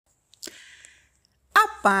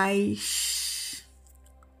paz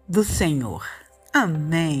do Senhor.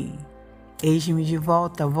 Amém. Eis-me de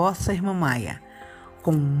volta, vossa irmã Maia,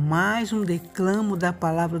 com mais um declamo da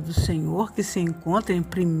palavra do Senhor que se encontra em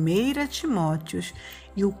 1 Timóteo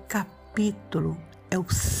e o capítulo é o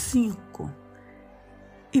 5.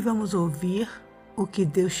 E vamos ouvir o que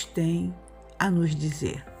Deus tem a nos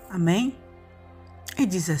dizer. Amém? E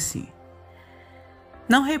diz assim: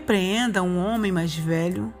 não repreenda um homem mais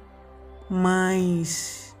velho,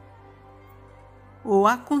 mas o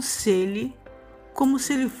aconselhe como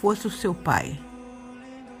se ele fosse o seu pai.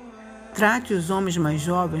 Trate os homens mais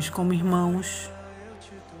jovens como irmãos,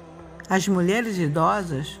 as mulheres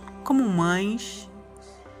idosas como mães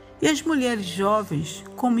e as mulheres jovens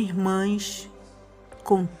como irmãs,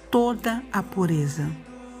 com toda a pureza.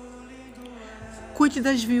 Cuide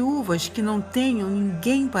das viúvas que não tenham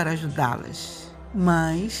ninguém para ajudá-las,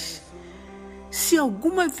 mas se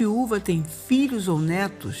alguma viúva tem filhos ou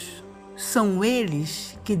netos, são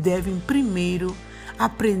eles que devem primeiro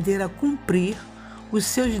aprender a cumprir os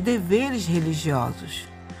seus deveres religiosos,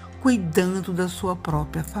 cuidando da sua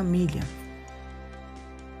própria família.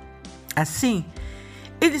 Assim,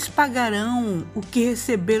 eles pagarão o que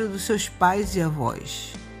receberam dos seus pais e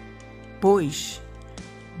avós, pois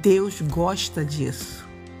Deus gosta disso.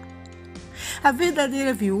 A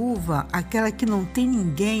verdadeira viúva, aquela que não tem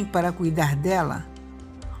ninguém para cuidar dela,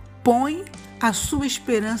 põe a sua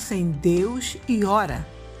esperança em Deus e ora,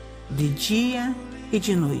 de dia e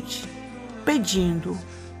de noite, pedindo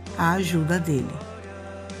a ajuda dele.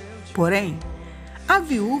 Porém, a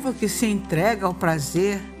viúva que se entrega ao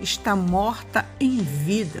prazer está morta em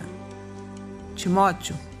vida.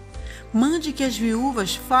 Timóteo, mande que as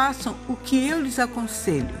viúvas façam o que eu lhes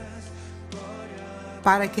aconselho,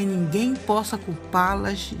 para que ninguém possa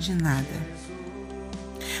culpá-las de nada.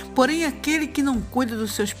 Porém, aquele que não cuida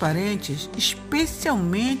dos seus parentes,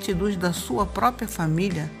 especialmente dos da sua própria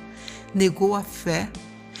família, negou a fé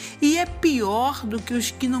e é pior do que os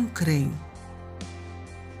que não creem.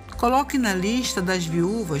 Coloque na lista das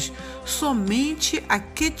viúvas somente a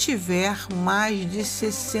que tiver mais de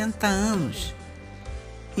 60 anos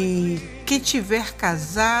e que tiver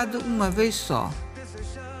casado uma vez só.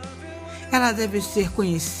 Ela deve ser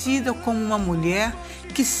conhecida como uma mulher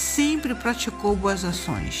que sempre praticou boas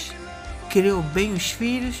ações, criou bem os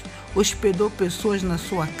filhos, hospedou pessoas na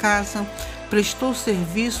sua casa, prestou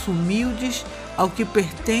serviço humildes ao que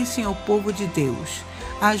pertencem ao povo de Deus,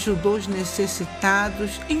 ajudou os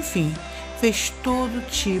necessitados, enfim, fez todo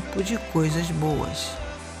tipo de coisas boas.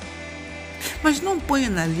 Mas não ponha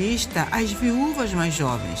na lista as viúvas mais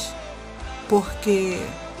jovens, porque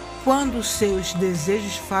quando seus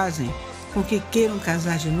desejos fazem com que queiram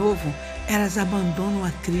casar de novo, elas abandonam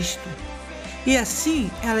a Cristo. E assim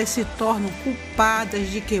elas se tornam culpadas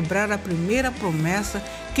de quebrar a primeira promessa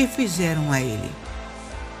que fizeram a Ele.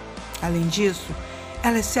 Além disso,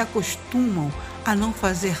 elas se acostumam a não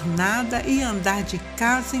fazer nada e andar de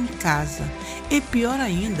casa em casa. E pior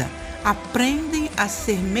ainda, aprendem a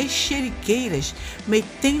ser mexeriqueiras,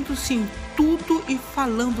 metendo-se em tudo e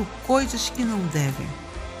falando coisas que não devem.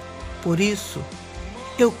 Por isso,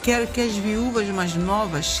 eu quero que as viúvas mais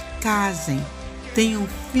novas casem, tenham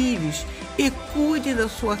filhos e cuidem da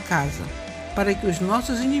sua casa, para que os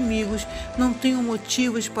nossos inimigos não tenham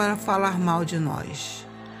motivos para falar mal de nós.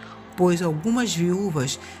 Pois algumas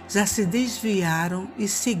viúvas já se desviaram e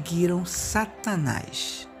seguiram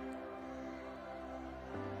Satanás.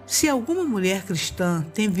 Se alguma mulher cristã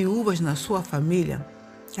tem viúvas na sua família,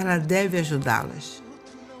 ela deve ajudá-las.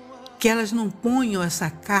 Que elas não ponham essa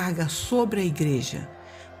carga sobre a igreja,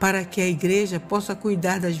 para que a igreja possa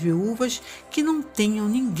cuidar das viúvas que não tenham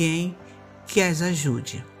ninguém que as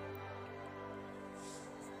ajude.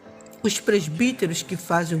 Os presbíteros que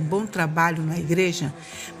fazem um bom trabalho na igreja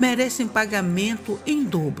merecem pagamento em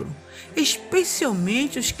dobro,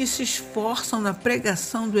 especialmente os que se esforçam na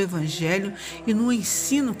pregação do evangelho e no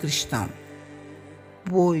ensino cristão.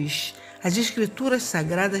 Pois as escrituras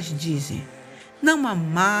sagradas dizem: não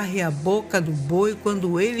amarre a boca do boi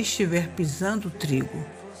quando ele estiver pisando o trigo.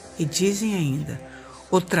 E dizem ainda: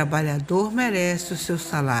 o trabalhador merece o seu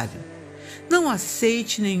salário. Não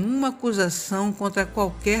aceite nenhuma acusação contra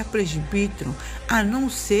qualquer presbítero, a não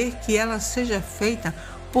ser que ela seja feita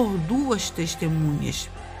por 2 testemunhas,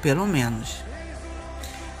 pelo menos.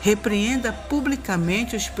 Repreenda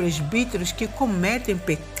publicamente os presbíteros que cometem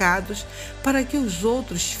pecados, para que os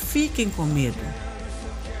outros fiquem com medo.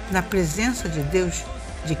 Na presença de Deus,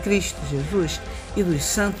 de Cristo Jesus e dos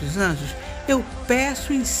santos anjos, eu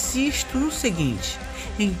peço e insisto no seguinte: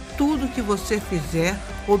 em tudo que você fizer,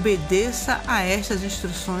 Obedeça a estas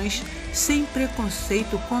instruções sem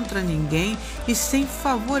preconceito contra ninguém e sem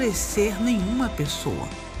favorecer nenhuma pessoa.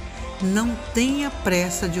 Não tenha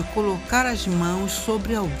pressa de colocar as mãos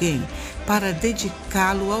sobre alguém para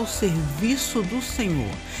dedicá-lo ao serviço do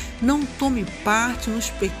Senhor. Não tome parte nos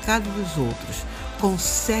pecados dos outros.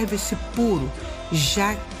 Conserve-se puro,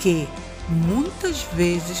 já que muitas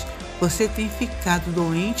vezes você tem ficado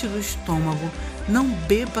doente do estômago. Não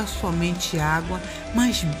beba somente água,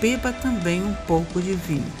 mas beba também um pouco de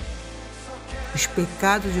vinho. Os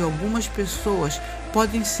pecados de algumas pessoas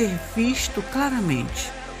podem ser vistos claramente,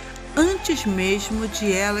 antes mesmo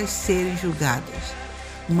de elas serem julgadas.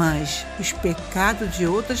 Mas os pecados de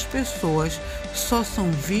outras pessoas só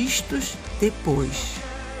são vistos depois.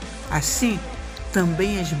 Assim,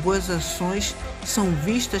 também as boas ações são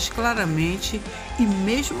vistas claramente e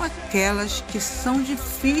mesmo aquelas que são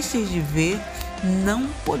difíceis de ver não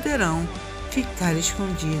poderão ficar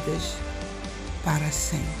escondidas para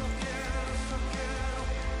sempre.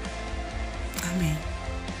 Amém.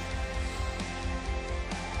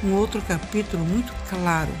 Um outro capítulo muito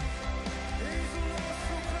claro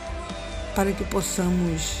para que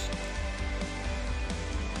possamos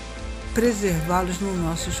preservá-los nos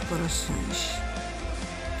nossos corações.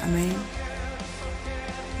 Amém?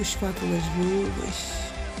 Os 4 das viúvas.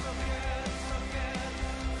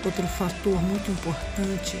 Outro fator muito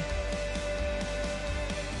importante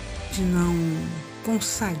de não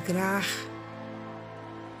consagrar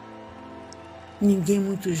ninguém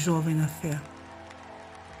muito jovem na fé.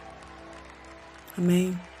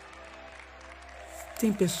 Amém?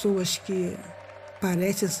 Tem pessoas que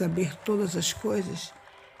parecem saber todas as coisas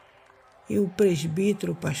e o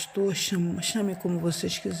presbítero, o pastor, chame como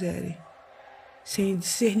vocês quiserem, sem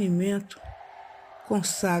discernimento,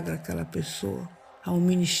 consagra aquela pessoa ao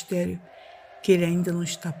ministério que ele ainda não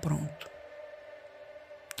está pronto.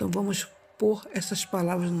 Então vamos pôr essas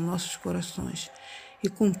palavras nos nossos corações e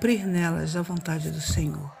cumprir nelas a vontade do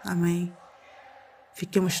Senhor. Amém?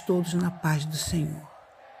 Fiquemos todos na paz do Senhor.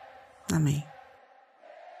 Amém.